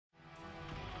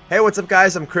Hey, what's up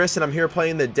guys? I'm Chris and I'm here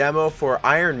playing the demo for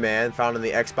Iron Man found in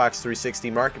the Xbox 360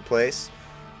 Marketplace.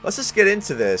 Let's just get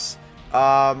into this.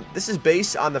 This is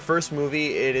based on the first movie.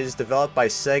 It is developed by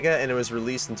SEGA and it was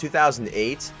released in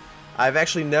 2008. I've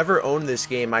actually never owned this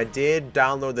game. I did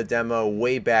download the demo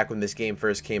way back when this game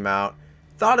first came out.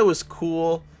 Thought it was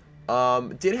cool.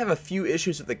 Did have a few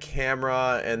issues with the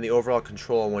camera and the overall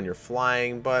control when you're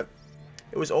flying, but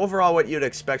it was overall what you'd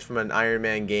expect from an Iron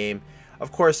Man game.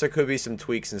 Of course, there could be some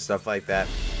tweaks and stuff like that.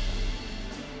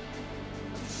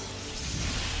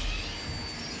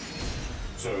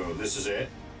 So, this is it?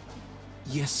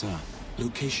 Yes, sir.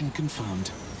 Location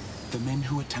confirmed. The men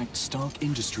who attacked Stark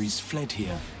Industries fled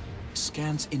here.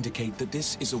 Scans indicate that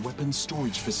this is a weapons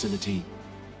storage facility.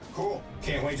 Cool.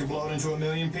 Can't wait to blow it into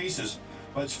 1,000,000 pieces.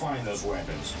 Let's find those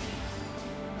weapons.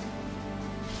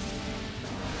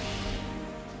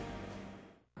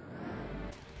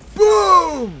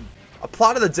 Boom! A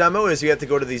plot of the demo is you have to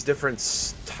go to these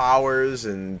different towers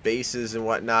and bases and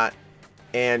whatnot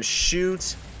and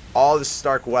shoot all the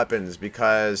Stark weapons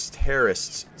because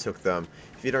terrorists took them.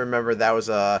 If you don't remember, that was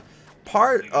a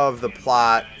part of the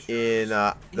plot in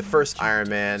the first Iron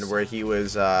Man where he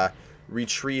was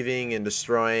retrieving and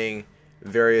destroying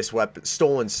various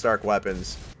stolen Stark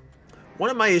weapons.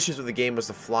 One of my issues with the game was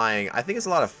the flying. I think it's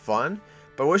a lot of fun,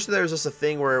 but I wish there was just a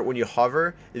thing where when you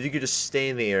hover, if you could just stay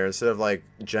in the air instead of like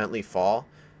gently fall.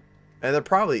 And there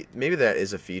probably, maybe that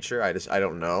is a feature, I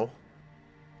don't know.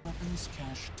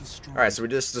 Alright, so we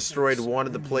just destroyed one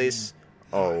of the place.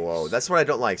 Oh, whoa, that's what I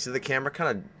don't like. See, the camera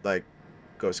kind of like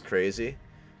goes crazy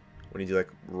when you do like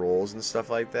rolls and stuff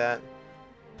like that.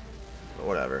 But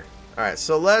whatever. Alright,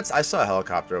 so I saw a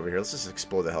helicopter over here. Let's just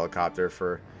explode the helicopter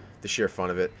for the sheer fun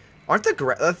of it. I think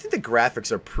the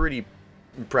graphics are pretty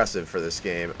impressive for this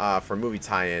game, for a movie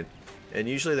tie-in, and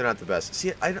usually they're not the best.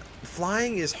 See,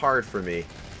 flying is hard for me,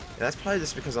 and that's probably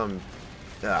just because I'm,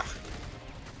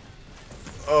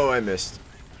 oh, I missed.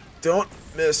 Don't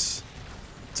miss.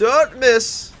 Don't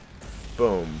miss.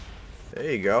 Boom.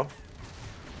 There you go.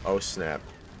 Oh, snap.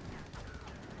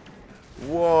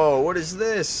 Whoa, what is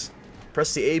this?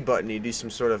 Press the A button, you do some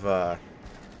sort of, like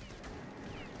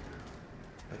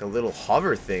a little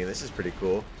hover thing. This is pretty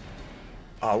cool.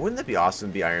 Oh, wouldn't that be awesome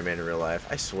to be Iron Man in real life?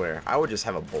 I swear, I would just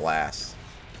have a blast.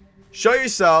 Show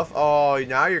yourself. Oh,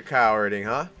 now you're cowarding,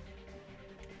 huh?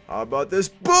 How about this?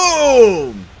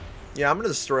 Boom! Yeah, I'm gonna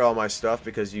destroy all my stuff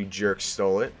because you jerks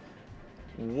stole it.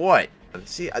 What?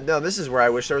 See, no, this is where I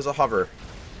wish there was a hover.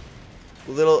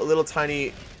 Little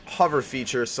tiny hover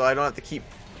feature so I don't have to keep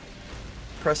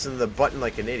pressing the button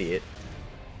like an idiot.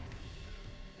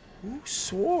 Who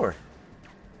swore?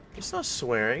 There's no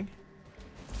swearing.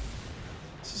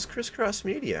 This is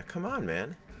ChrisCrossMedia. Come on,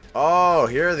 man. Oh,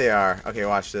 here they are. Okay,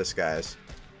 watch this, guys.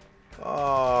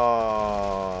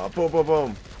 Oh, boom, boom,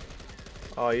 boom.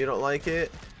 Oh, you don't like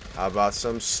it? How about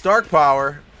some Stark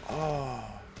power? Oh.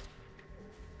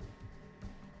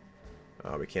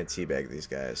 Oh, we can't teabag these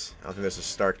guys. I don't think there's a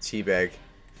Stark teabag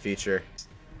feature.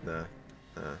 Nah.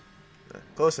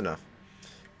 Close enough.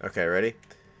 Okay, ready?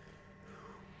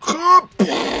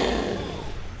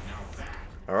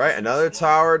 Alright, another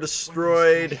tower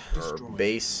destroyed. Or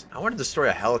base. I want to destroy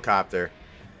a helicopter.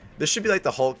 This should be like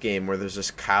the Hulk game where there's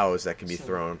just cows that can be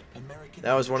thrown.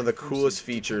 That was one of the coolest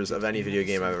features of any video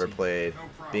game I've ever played.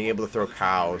 Being able to throw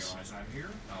cows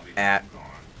at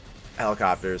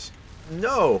helicopters.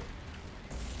 No!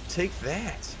 Take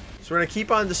that. So we're going to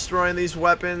keep on destroying these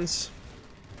weapons.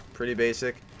 Pretty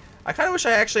basic. I kind of wish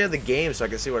I actually had the game so I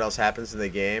could see what else happens in the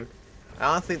game.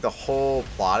 I don't think the whole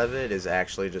plot of it is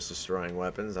actually just destroying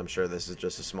weapons. I'm sure this is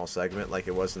just a small segment like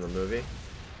it was in the movie.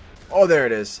 Oh, there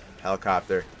it is.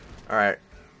 Helicopter. Alright.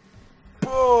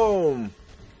 Boom!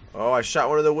 Oh, I shot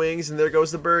one of the wings and there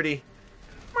goes the birdie.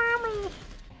 Mommy.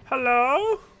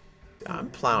 Hello?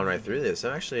 I'm plowing right through this.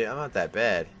 I'm not that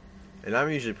bad. And I'm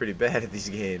usually pretty bad at these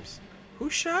games. Who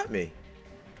shot me?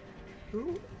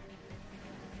 Who?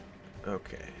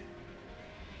 Okay.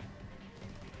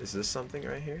 Is this something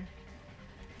right here?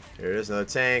 Here it is, another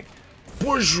tank.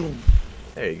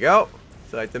 There you go.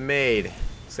 Feel like the maid.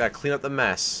 Just gotta clean up the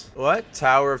mess. What?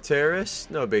 Tower of Terrorists?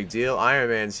 No big deal. Iron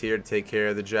Man's here to take care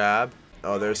of the job.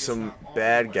 Oh, there's some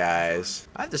bad guys.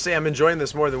 I have to say I'm enjoying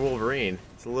this more than Wolverine.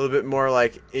 It's a little bit more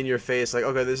like in your face, like,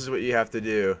 okay, this is what you have to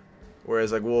do.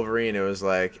 Whereas like Wolverine, it was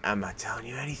like, I'm not telling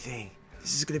you anything.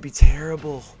 This is gonna be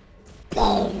terrible.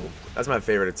 That's my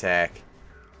favorite attack.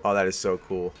 Oh, that is so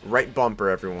cool. Right bumper,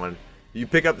 everyone. You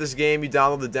pick up this game, you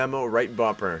download the demo, right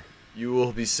bumper. You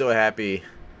will be so happy.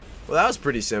 Well, that was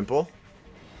pretty simple.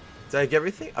 Did I get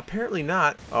everything? Apparently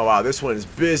not. Oh, wow, this one is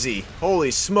busy. Holy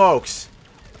smokes.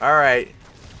 Alright.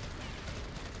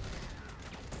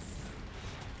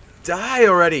 Die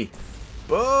already.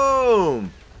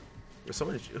 Boom. There's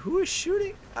someone. Who is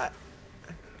shooting?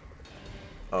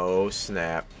 Oh,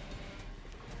 snap.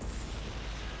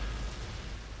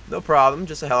 No problem.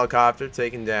 Just a helicopter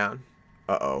taken down.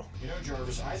 Uh-oh. You know,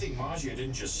 Jarvis, I think Maggia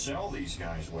didn't just sell these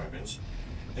guys weapons.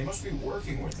 They must be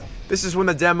working with them. This is when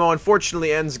the demo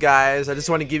unfortunately ends, guys. I just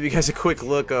want to give you guys a quick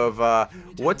look of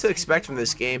what to expect from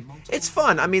this game. It's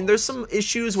fun. I mean, there's some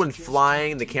issues when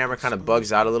flying. The camera kind of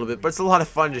bugs out a little bit, but it's a lot of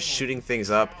fun just shooting things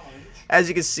up. As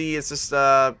you can see, it's just,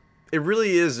 it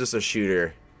really is just a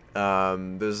shooter.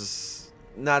 There's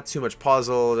not too much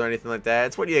puzzles or anything like that.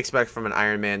 It's what you expect from an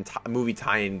Iron Man movie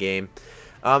tie-in game.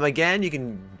 Again, you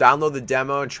can download the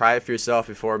demo and try it for yourself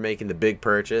before making the big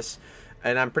purchase.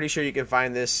 And I'm pretty sure you can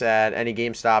find this at any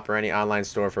GameStop or any online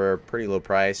store for a pretty low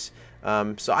price.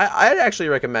 So I'd actually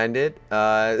recommend it.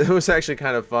 It was actually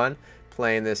kind of fun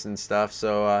playing this and stuff.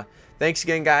 So thanks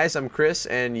again, guys. I'm Chris,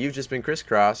 and you've just been Chris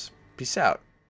Cross. Peace out.